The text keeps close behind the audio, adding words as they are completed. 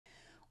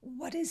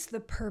What is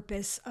the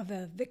purpose of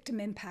a victim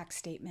impact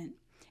statement?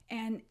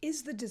 And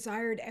is the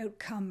desired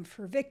outcome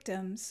for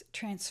victims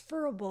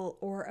transferable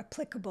or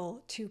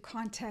applicable to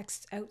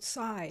contexts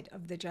outside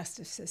of the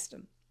justice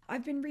system?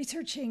 I've been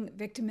researching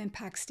victim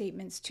impact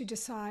statements to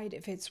decide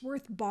if it's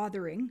worth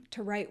bothering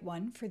to write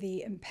one for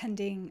the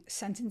impending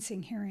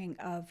sentencing hearing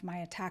of my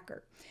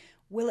attacker.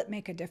 Will it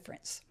make a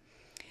difference?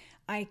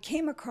 I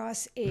came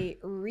across a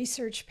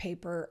research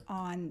paper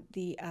on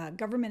the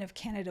Government of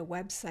Canada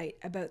website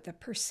about the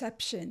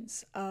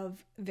perceptions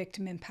of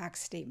victim impact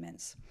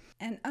statements.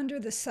 And under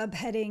the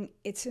subheading,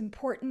 it's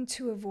important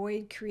to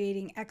avoid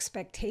creating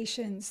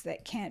expectations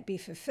that can't be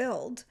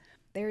fulfilled,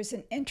 there's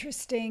an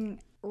interesting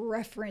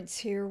reference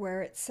here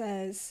where it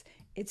says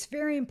it's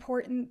very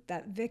important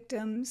that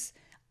victims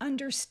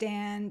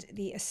understand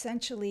the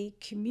essentially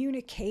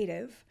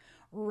communicative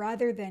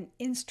rather than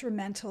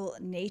instrumental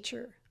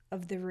nature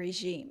of the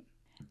regime.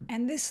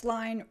 And this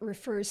line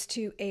refers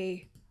to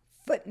a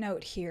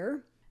footnote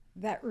here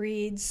that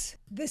reads,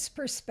 "This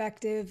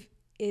perspective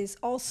is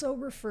also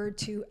referred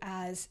to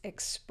as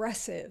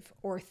expressive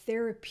or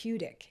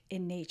therapeutic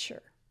in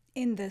nature."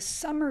 In the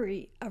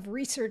summary of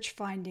research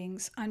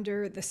findings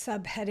under the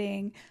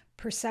subheading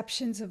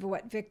Perceptions of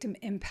what Victim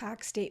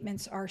Impact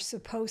Statements are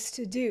supposed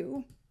to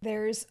do,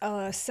 there's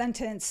a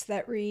sentence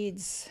that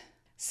reads,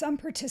 "Some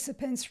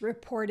participants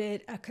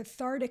reported a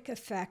cathartic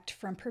effect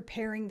from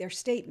preparing their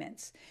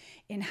statements.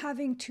 In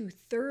having to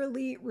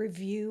thoroughly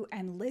review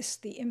and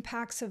list the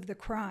impacts of the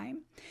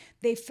crime,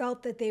 they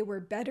felt that they were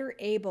better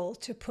able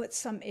to put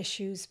some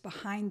issues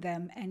behind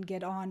them and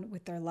get on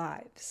with their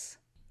lives."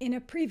 In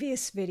a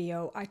previous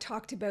video, I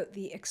talked about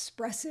the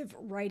expressive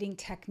writing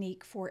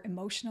technique for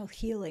emotional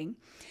healing,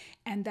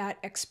 and that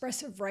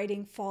expressive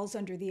writing falls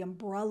under the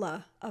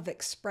umbrella of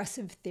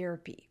expressive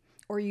therapy,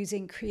 or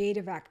using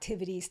creative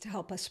activities to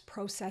help us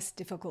process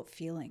difficult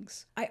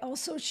feelings. I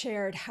also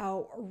shared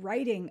how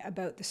writing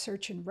about the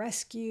search and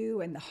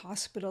rescue and the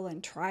hospital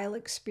and trial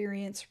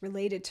experience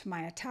related to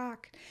my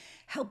attack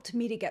helped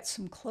me to get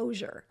some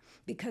closure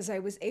because I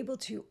was able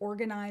to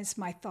organize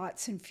my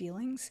thoughts and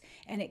feelings,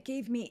 and it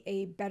gave me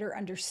a better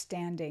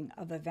understanding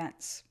of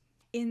events.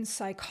 In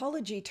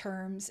psychology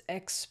terms,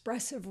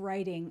 expressive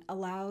writing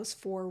allows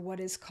for what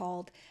is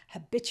called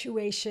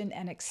habituation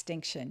and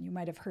extinction. You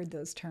might have heard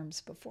those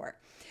terms before.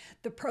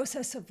 The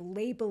process of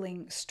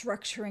labeling,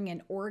 structuring,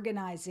 and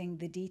organizing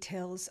the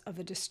details of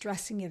a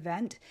distressing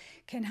event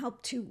can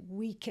help to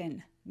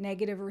weaken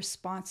negative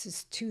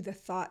responses to the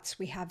thoughts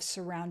we have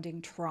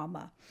surrounding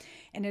trauma.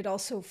 And it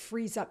also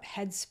frees up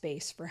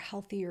headspace for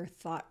healthier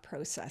thought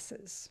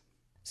processes.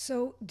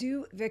 So,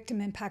 do victim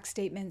impact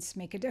statements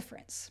make a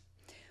difference?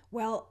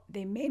 Well,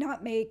 they may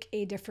not make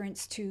a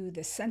difference to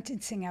the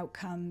sentencing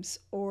outcomes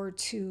or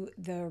to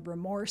the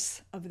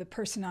remorse of the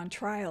person on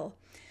trial,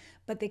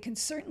 but they can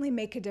certainly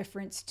make a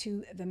difference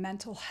to the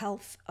mental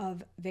health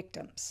of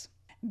victims.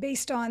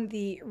 Based on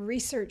the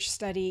research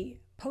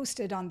study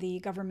posted on the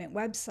government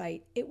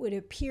website, it would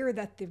appear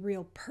that the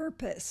real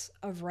purpose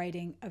of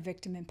writing a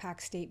victim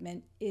impact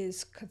statement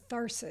is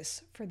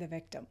catharsis for the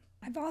victim.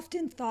 I've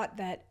often thought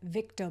that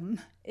victim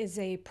is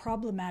a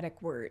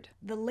problematic word.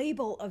 The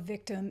label of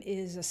victim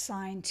is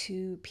assigned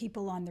to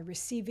people on the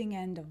receiving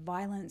end of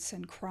violence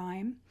and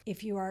crime.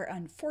 If you are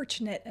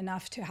unfortunate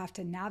enough to have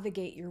to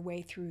navigate your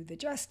way through the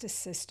justice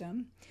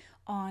system,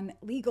 on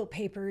legal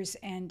papers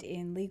and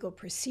in legal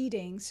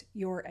proceedings,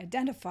 you're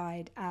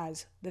identified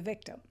as the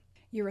victim.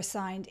 You're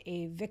assigned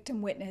a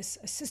victim witness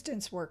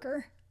assistance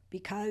worker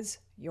because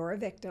you're a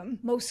victim.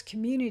 Most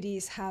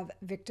communities have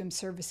victim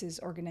services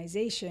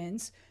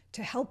organizations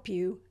to help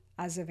you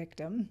as a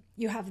victim.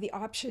 You have the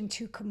option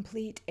to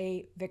complete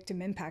a victim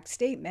impact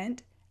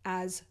statement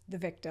as the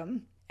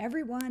victim.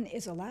 Everyone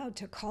is allowed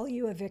to call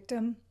you a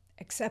victim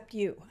except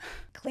you.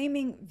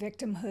 Claiming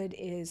victimhood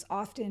is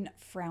often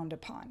frowned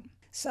upon.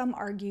 Some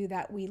argue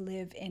that we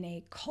live in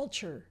a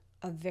culture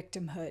of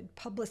victimhood,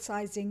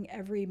 publicizing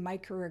every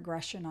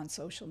microaggression on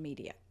social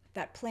media.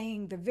 That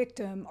playing the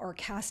victim or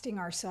casting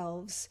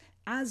ourselves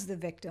as the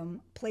victim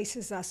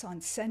places us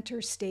on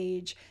center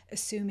stage,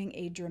 assuming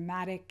a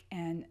dramatic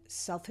and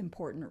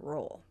self-important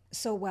role.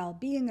 So while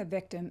being a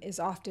victim is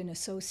often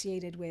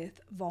associated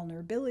with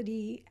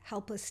vulnerability,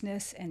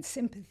 helplessness, and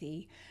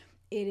sympathy,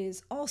 it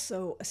is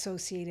also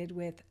associated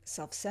with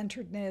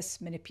self-centeredness,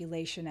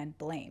 manipulation, and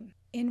blame.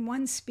 In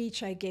one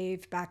speech I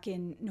gave back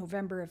in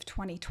November of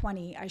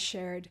 2020, I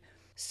shared,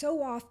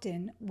 "So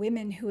often,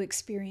 women who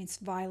experience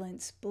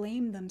violence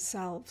blame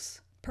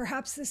themselves.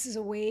 Perhaps this is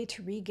a way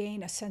to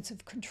regain a sense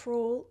of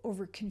control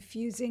over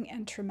confusing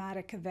and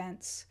traumatic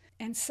events.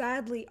 And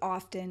sadly,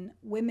 often,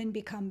 women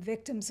become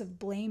victims of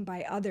blame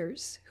by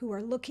others who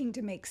are looking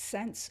to make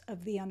sense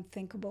of the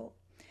unthinkable.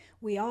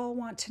 We all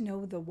want to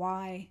know the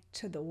why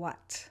to the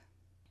what."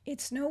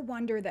 It's no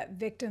wonder that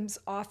victims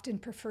often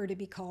prefer to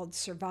be called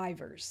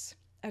survivors,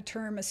 a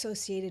term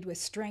associated with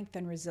strength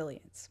and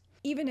resilience.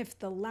 Even if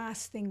the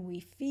last thing we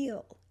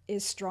feel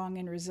is strong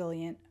and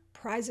resilient,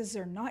 prizes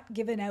are not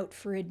given out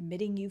for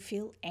admitting you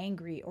feel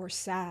angry or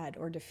sad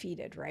or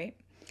defeated, right?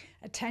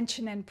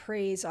 Attention and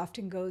praise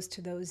often goes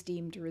to those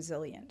deemed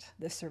resilient,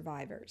 the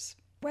survivors.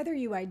 Whether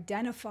you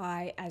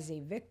identify as a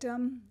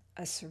victim,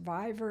 a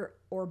survivor,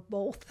 or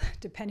both,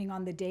 depending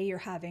on the day you're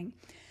having,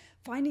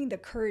 finding the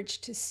courage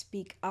to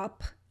speak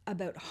up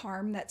about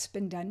harm that's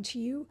been done to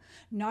you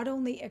not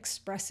only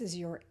expresses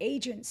your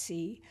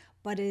agency,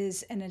 but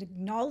is an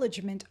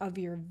acknowledgement of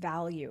your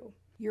value.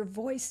 Your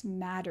voice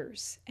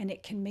matters, and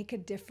it can make a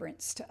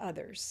difference to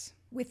others.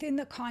 Within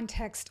the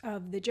context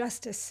of the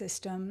justice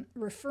system,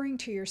 referring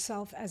to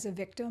yourself as a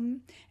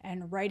victim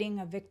and writing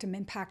a victim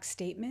impact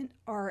statement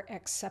are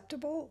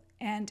acceptable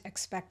and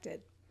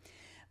expected.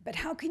 But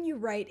how can you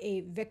write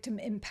a victim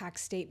impact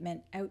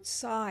statement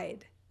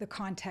outside the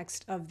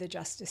context of the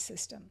justice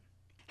system?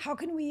 How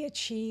can we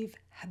achieve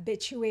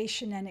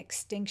habituation and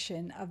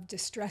extinction of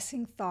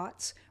distressing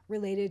thoughts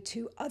related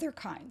to other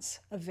kinds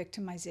of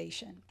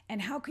victimization?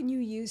 And how can you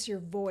use your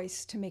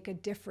voice to make a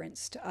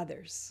difference to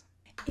others?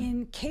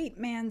 In Kate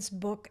Mann's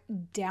book,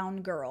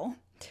 Down Girl,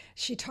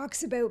 she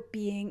talks about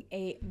being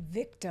a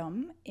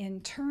victim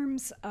in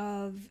terms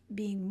of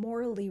being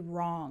morally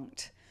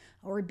wronged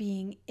or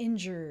being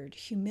injured,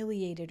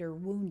 humiliated, or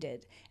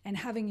wounded, and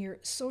having your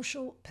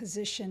social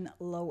position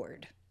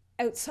lowered.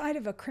 Outside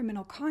of a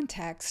criminal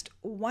context,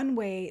 one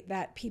way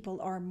that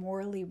people are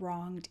morally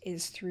wronged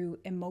is through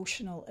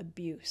emotional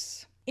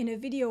abuse. In a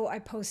video I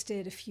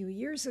posted a few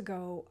years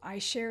ago, I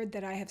shared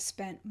that I have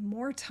spent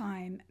more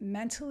time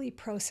mentally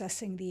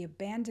processing the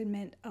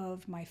abandonment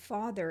of my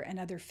father and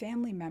other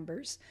family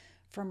members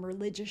from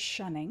religious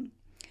shunning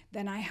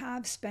than I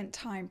have spent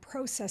time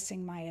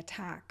processing my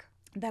attack.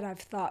 That I've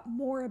thought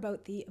more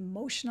about the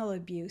emotional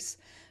abuse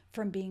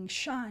from being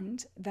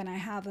shunned than I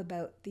have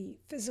about the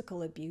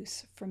physical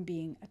abuse from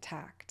being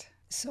attacked.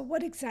 So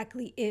what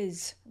exactly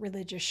is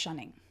religious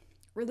shunning?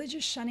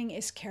 Religious shunning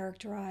is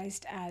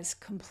characterized as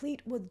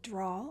complete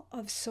withdrawal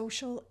of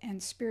social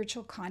and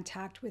spiritual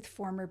contact with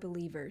former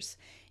believers,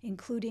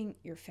 including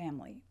your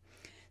family.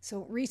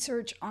 So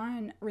research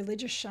on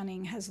religious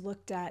shunning has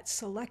looked at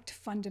select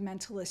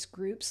fundamentalist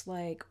groups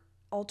like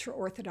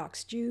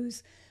ultra-Orthodox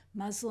Jews,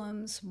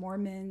 Muslims,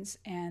 Mormons,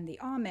 and the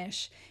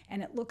Amish,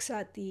 and it looks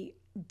at the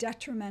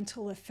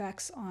detrimental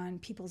effects on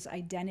people's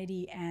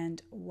identity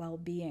and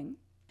well-being.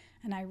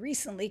 And I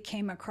recently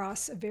came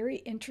across a very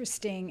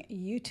interesting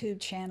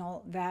YouTube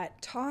channel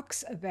that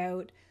talks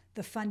about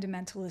the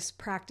fundamentalist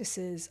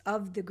practices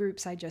of the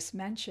groups I just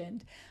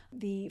mentioned.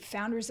 The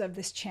founders of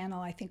this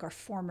channel, I think, are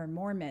former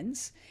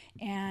Mormons,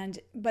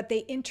 but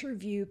they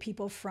interview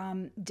people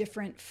from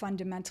different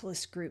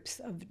fundamentalist groups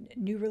of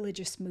new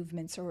religious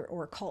movements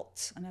or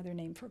cults, another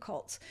name for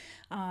cults.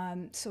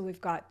 So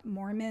we've got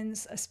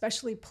Mormons,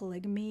 especially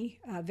polygamy,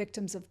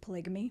 victims of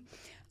polygamy,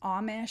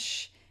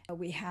 Amish.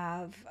 We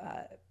have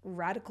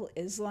radical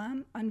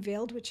Islam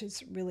unveiled, which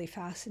is really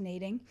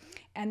fascinating.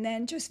 And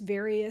then just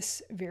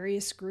various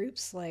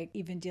groups, like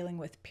even dealing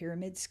with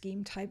pyramid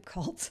scheme type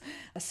cults,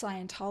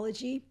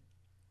 Scientology.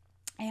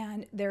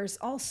 And there's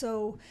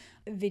also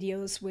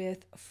videos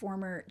with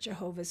former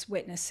Jehovah's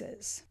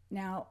Witnesses.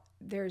 Now,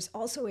 there's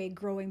also a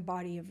growing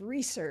body of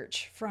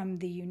research from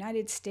the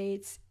United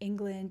States,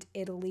 England,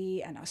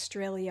 Italy, and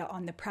Australia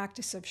on the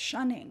practice of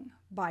shunning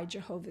by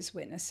Jehovah's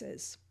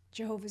Witnesses.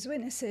 Jehovah's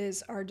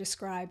Witnesses are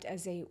described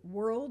as a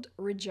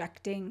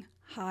world-rejecting,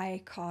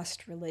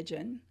 high-cost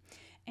religion.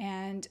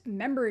 And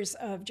members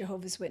of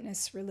Jehovah's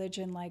Witness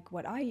religion, like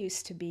what I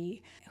used to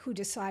be, who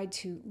decide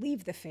to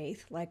leave the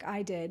faith, like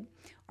I did,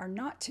 are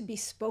not to be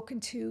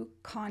spoken to,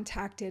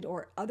 contacted,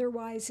 or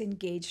otherwise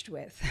engaged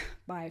with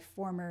by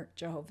former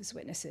Jehovah's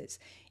Witnesses,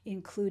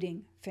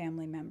 including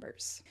family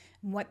members.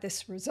 And what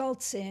this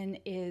results in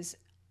is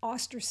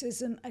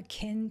ostracism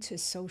akin to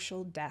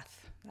social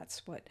death.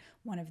 That's what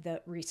one of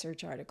the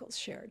research articles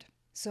shared.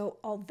 So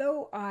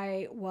although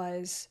I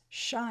was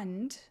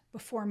shunned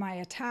before my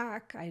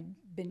attack, I'd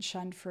been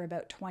shunned for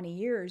about 20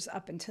 years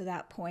up until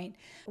that point.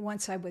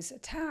 Once I was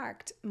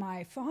attacked,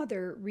 my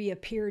father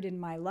reappeared in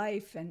my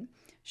life and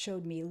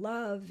showed me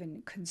love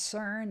and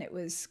concern. It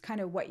was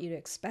kind of what you'd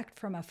expect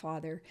from a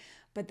father.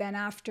 But then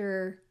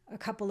after a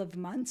couple of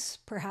months,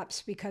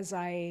 perhaps because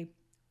I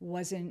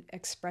wasn't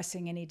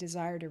expressing any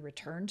desire to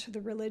return to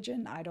the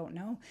religion, I don't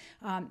know,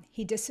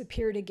 he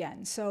disappeared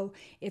again. So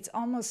it's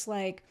almost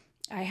like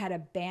I had a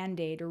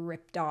Band-Aid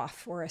ripped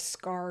off or a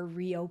scar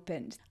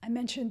reopened. I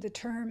mentioned the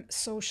term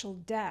social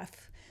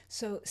death.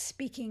 So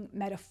speaking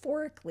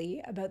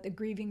metaphorically about the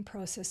grieving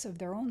process of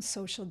their own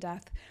social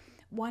death,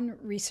 one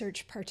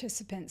research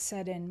participant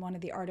said in one of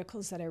the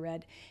articles that I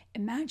read,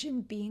 imagine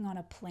being on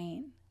a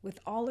plane with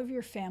all of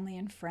your family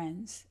and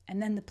friends,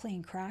 and then the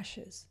plane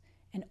crashes.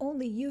 And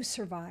only you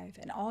survive,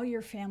 and all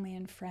your family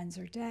and friends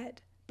are dead,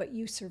 but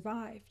you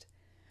survived.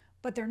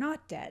 But they're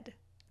not dead.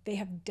 They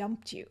have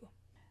dumped you.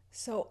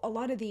 So a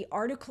lot of the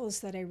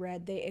articles that I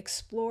read, they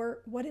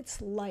explore what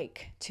it's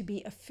like to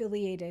be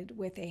affiliated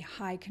with a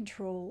high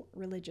control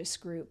religious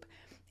group.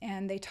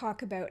 And they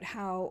talk about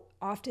how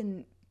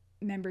often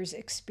members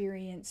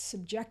experience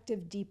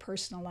subjective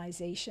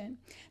depersonalization.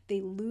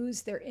 They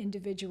lose their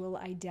individual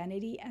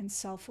identity and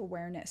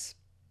self-awareness.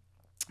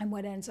 And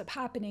what ends up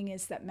happening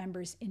is that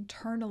members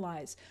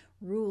internalize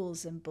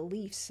rules and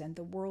beliefs and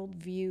the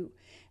worldview.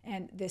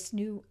 And this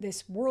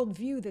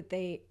worldview that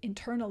they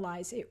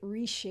internalize, it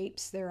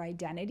reshapes their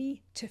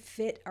identity to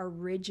fit a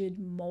rigid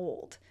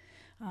mold.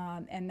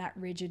 And that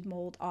rigid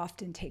mold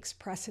often takes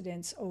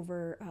precedence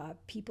over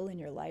people in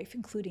your life,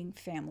 including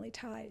family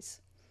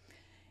ties.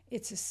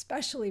 It's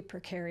especially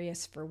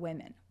precarious for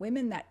women.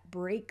 Women that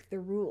break the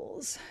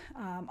rules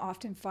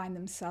often find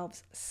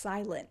themselves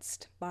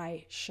silenced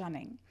by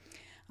shunning.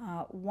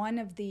 One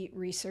of the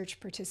research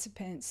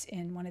participants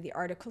in one of the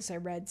articles I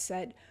read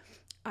said,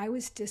 "I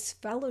was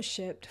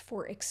disfellowshipped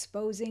for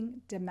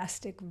exposing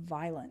domestic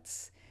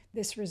violence.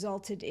 This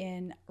resulted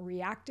in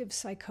reactive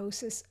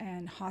psychosis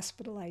and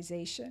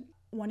hospitalization."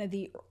 One of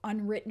the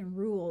unwritten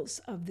rules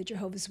of the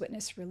Jehovah's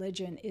Witness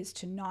religion is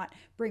to not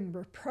bring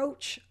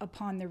reproach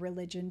upon the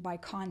religion by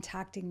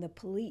contacting the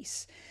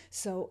police.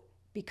 So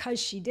because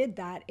she did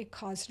that, it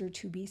caused her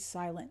to be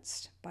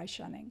silenced by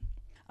shunning.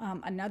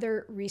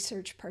 Another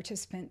research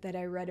participant that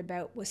I read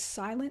about was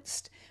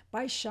silenced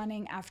by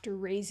shunning after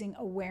raising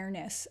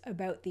awareness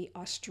about the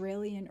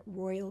Australian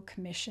Royal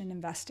Commission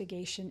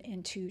investigation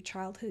into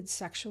childhood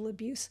sexual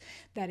abuse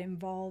that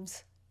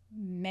involves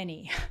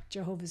many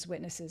Jehovah's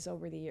Witnesses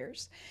over the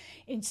years.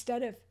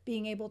 Instead of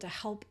being able to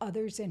help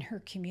others in her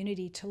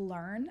community to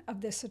learn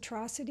of this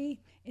atrocity,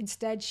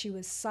 instead she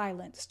was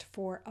silenced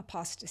for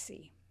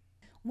apostasy.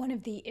 One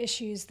of the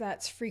issues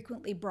that's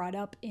frequently brought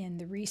up in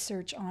the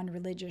research on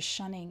religious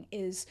shunning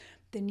is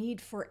the need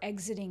for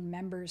exiting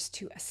members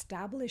to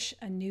establish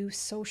a new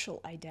social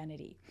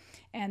identity.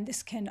 And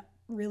this can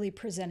really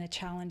present a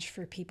challenge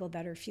for people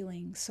that are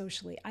feeling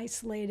socially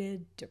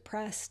isolated,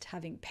 depressed,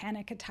 having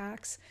panic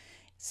attacks,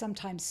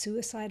 sometimes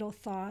suicidal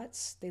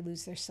thoughts. They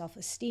lose their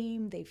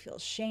self-esteem, they feel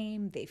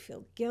shame, they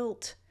feel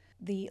guilt.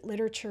 The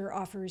literature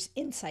offers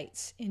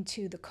insights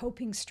into the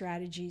coping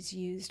strategies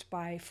used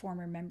by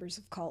former members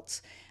of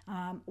cults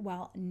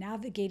while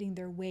navigating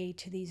their way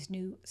to these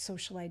new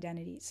social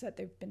identities that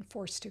they've been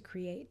forced to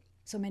create.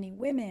 So many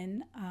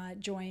women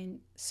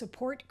join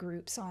support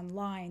groups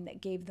online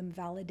that gave them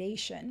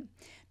validation,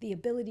 the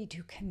ability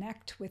to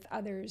connect with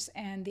others,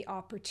 and the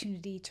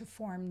opportunity to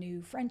form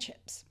new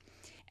friendships.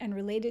 And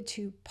related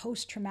to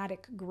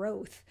post-traumatic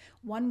growth,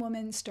 one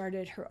woman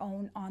started her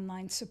own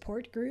online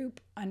support group,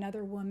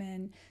 another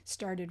woman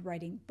started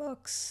writing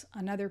books,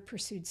 another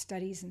pursued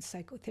studies in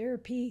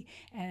psychotherapy,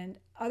 and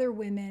other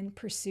women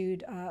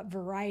pursued a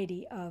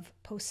variety of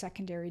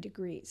post-secondary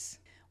degrees.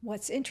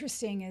 What's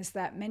interesting is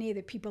that many of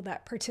the people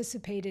that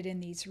participated in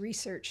these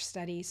research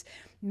studies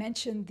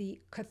mentioned the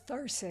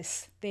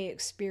catharsis they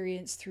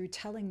experienced through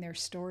telling their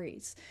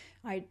stories.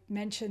 I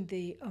mentioned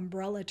the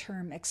umbrella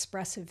term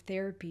expressive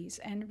therapies,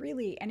 and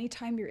really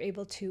anytime you're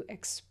able to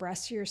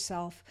express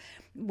yourself,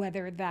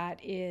 whether that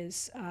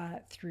is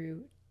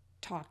through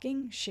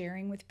talking,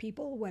 sharing with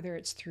people, whether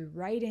it's through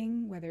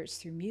writing, whether it's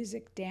through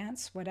music,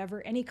 dance,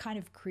 whatever, any kind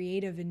of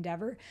creative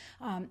endeavor,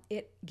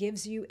 it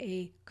gives you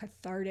a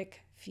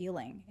cathartic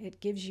feeling.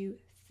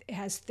 It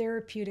has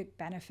therapeutic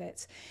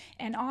benefits.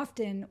 And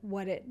often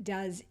what it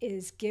does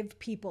is give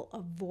people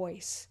a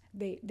voice.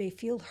 They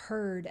feel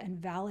heard and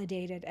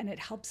validated, and it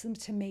helps them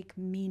to make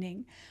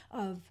meaning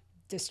of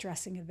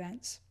distressing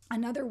events.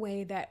 Another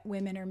way that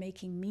women are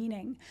making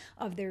meaning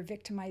of their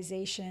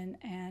victimization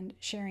and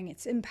sharing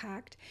its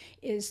impact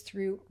is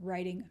through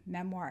writing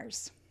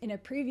memoirs. In a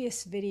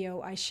previous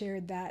video, I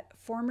shared that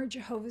former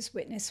Jehovah's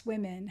Witness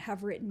women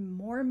have written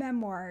more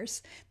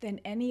memoirs than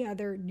any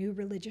other new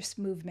religious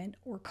movement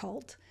or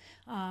cult,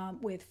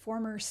 with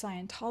former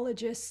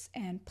Scientologists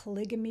and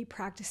polygamy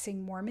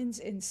practicing Mormons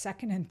in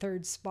second and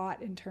third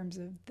spot in terms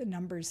of the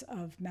numbers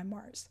of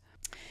memoirs.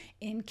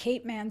 In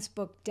Kate Mann's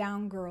book,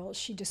 Down Girl,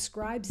 she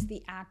describes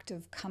the act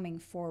of coming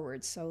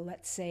forward. So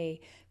let's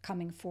say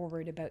coming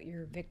forward about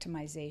your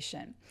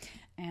victimization.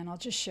 And I'll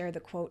just share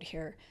the quote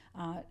here.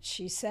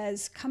 She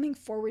says, "Coming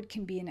forward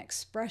can be an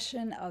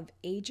expression of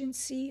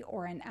agency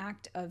or an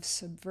act of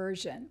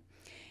subversion,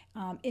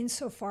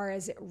 insofar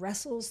as it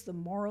wrestles the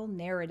moral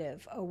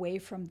narrative away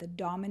from the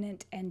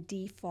dominant and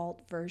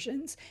default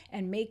versions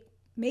and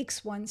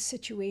makes one's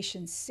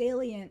situation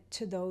salient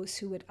to those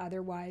who would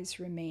otherwise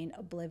remain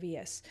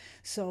oblivious."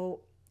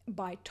 So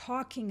by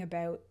talking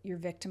about your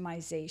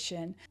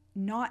victimization,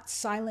 not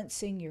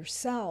silencing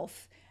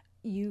yourself,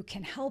 you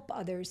can help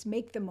others,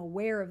 make them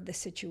aware of the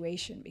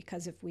situation,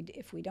 because if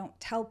we don't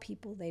tell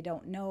people, they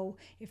don't know.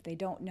 If they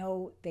don't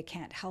know, they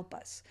can't help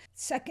us.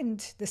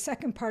 The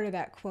second part of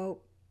that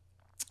quote,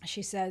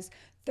 she says,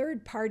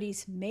 "Third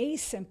parties may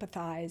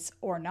sympathize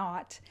or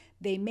not.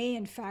 They may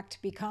in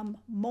fact become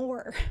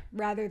more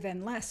rather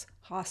than less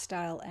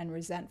hostile and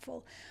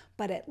resentful,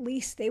 but at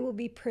least they will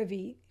be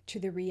privy to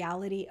the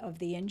reality of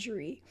the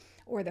injury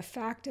or the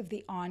fact of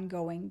the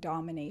ongoing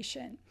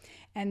domination.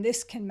 And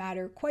this can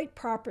matter quite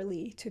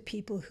properly to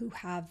people who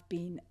have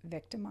been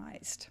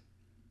victimized."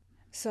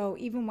 So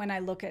even when I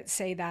look at,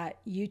 say,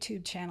 that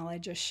YouTube channel I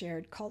just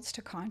shared, Cults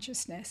to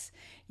Consciousness,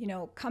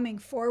 coming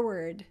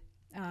forward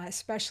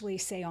especially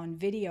say on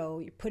video,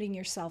 you're putting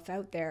yourself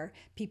out there,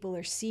 people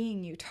are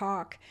seeing you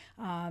talk.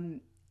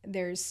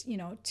 There's,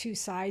 two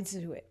sides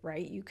to it,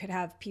 right? You could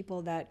have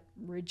people that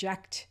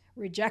reject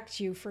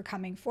you for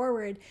coming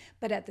forward,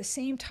 but at the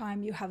same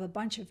time, you have a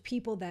bunch of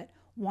people that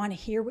want to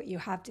hear what you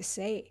have to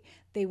say.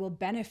 They will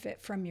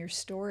benefit from your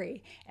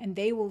story and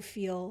they will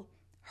feel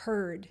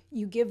heard.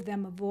 You give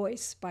them a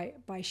voice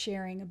by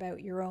sharing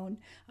about your own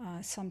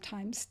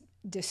sometimes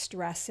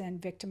distress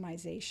and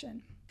victimization.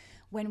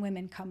 When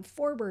women come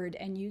forward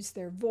and use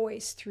their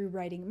voice through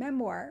writing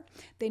memoir,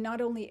 they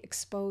not only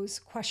expose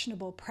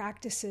questionable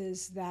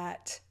practices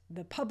that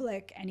the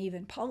public and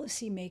even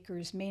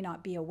policymakers may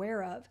not be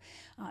aware of,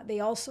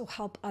 they also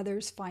help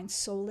others find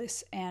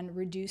solace and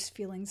reduce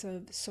feelings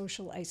of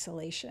social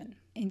isolation.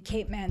 In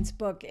Kate Mann's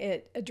book,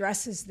 it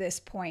addresses this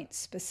point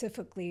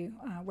specifically,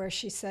 where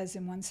she says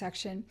in one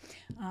section,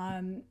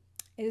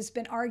 it has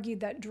been argued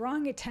that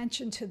drawing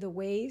attention to the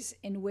ways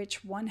in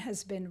which one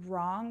has been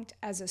wronged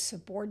as a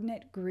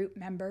subordinate group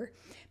member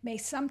may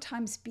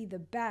sometimes be the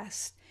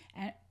best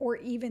or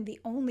even the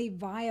only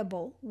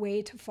viable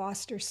way to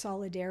foster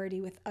solidarity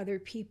with other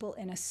people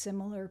in a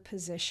similar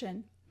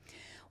position.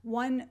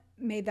 One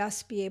may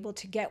thus be able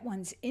to get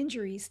one's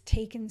injuries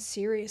taken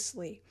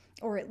seriously,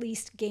 or at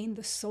least gain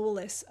the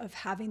solace of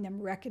having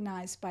them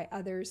recognized by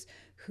others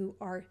who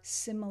are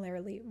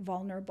similarly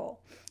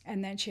vulnerable.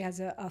 And then she has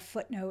a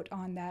footnote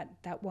on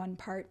that one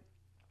part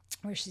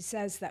where she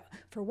says that,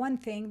 for one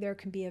thing, there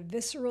can be a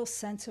visceral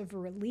sense of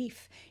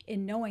relief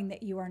in knowing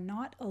that you are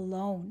not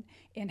alone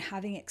in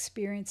having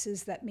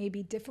experiences that may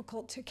be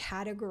difficult to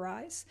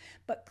categorize,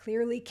 but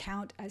clearly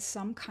count as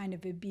some kind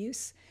of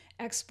abuse,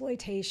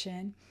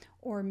 exploitation,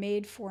 or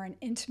made for an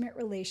intimate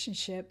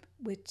relationship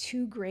with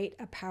too great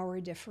a power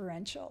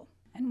differential.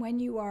 And when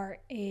you are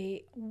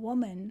a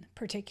woman,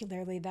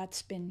 particularly,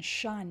 that's been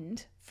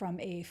shunned from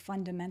a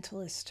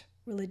fundamentalist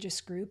religious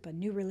group, a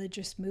new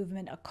religious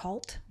movement, a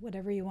cult,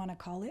 whatever you want to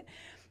call it,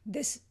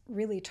 this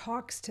really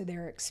talks to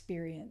their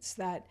experience,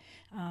 that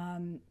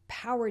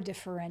power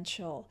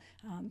differential,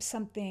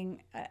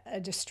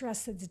 a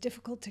distress that's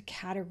difficult to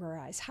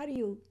categorize. How do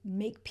you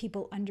make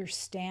people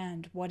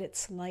understand what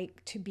it's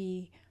like to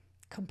be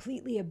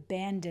completely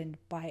abandoned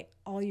by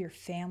all your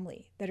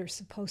family that are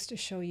supposed to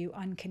show you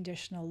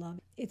unconditional love?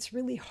 It's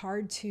really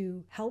hard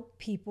to help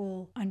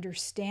people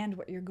understand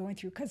what you're going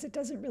through because it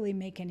doesn't really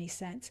make any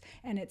sense.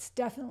 And it's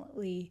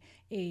definitely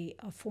a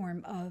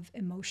form of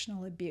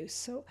emotional abuse.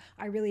 So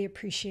I really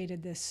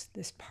appreciated this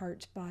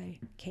part by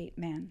Kate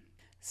Mann.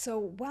 So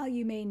while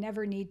you may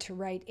never need to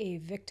write a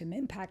victim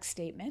impact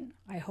statement,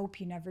 I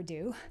hope you never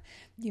do,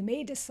 you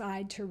may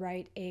decide to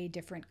write a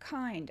different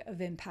kind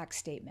of impact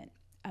statement,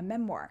 a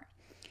memoir.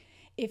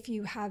 If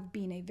you have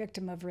been a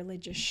victim of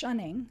religious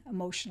shunning,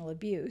 emotional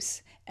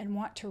abuse, and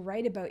want to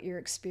write about your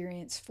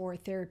experience for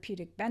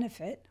therapeutic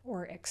benefit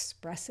or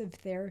expressive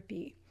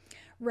therapy,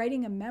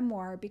 writing a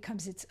memoir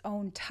becomes its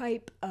own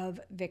type of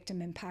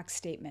victim impact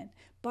statement,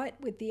 but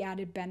with the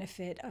added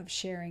benefit of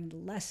sharing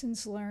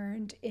lessons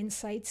learned,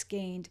 insights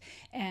gained,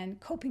 and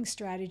coping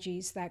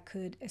strategies that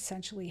could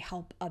essentially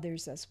help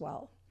others as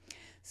well.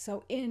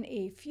 So in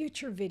a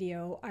future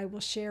video, I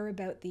will share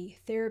about the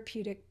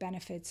therapeutic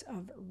benefits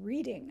of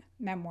reading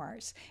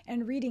memoirs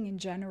and reading in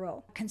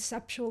general,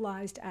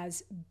 conceptualized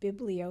as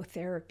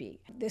bibliotherapy.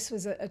 This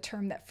was a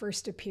term that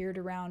first appeared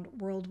around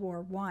World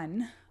War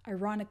I,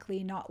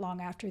 ironically not long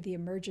after the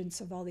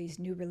emergence of all these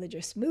new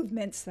religious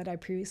movements that I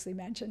previously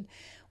mentioned,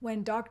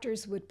 when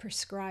doctors would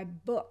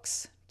prescribe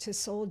books to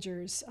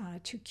soldiers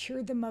to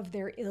cure them of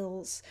their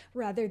ills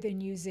rather than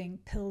using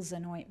pills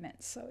and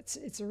ointments. So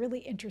it's a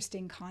really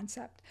interesting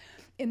concept.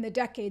 In the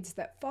decades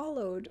that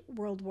followed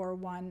World War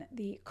I,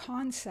 the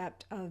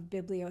concept of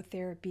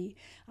bibliotherapy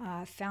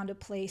found a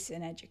place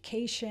in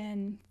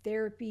education,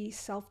 therapy,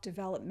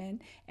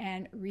 self-development,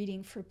 and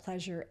reading for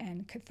pleasure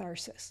and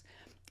catharsis.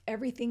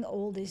 Everything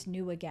old is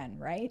new again,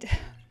 right?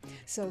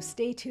 So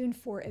stay tuned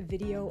for a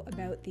video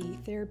about the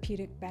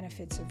therapeutic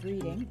benefits of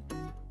reading,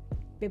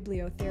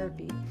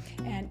 bibliotherapy.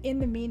 And in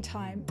the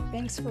meantime,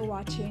 thanks for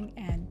watching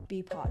and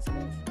be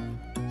positive.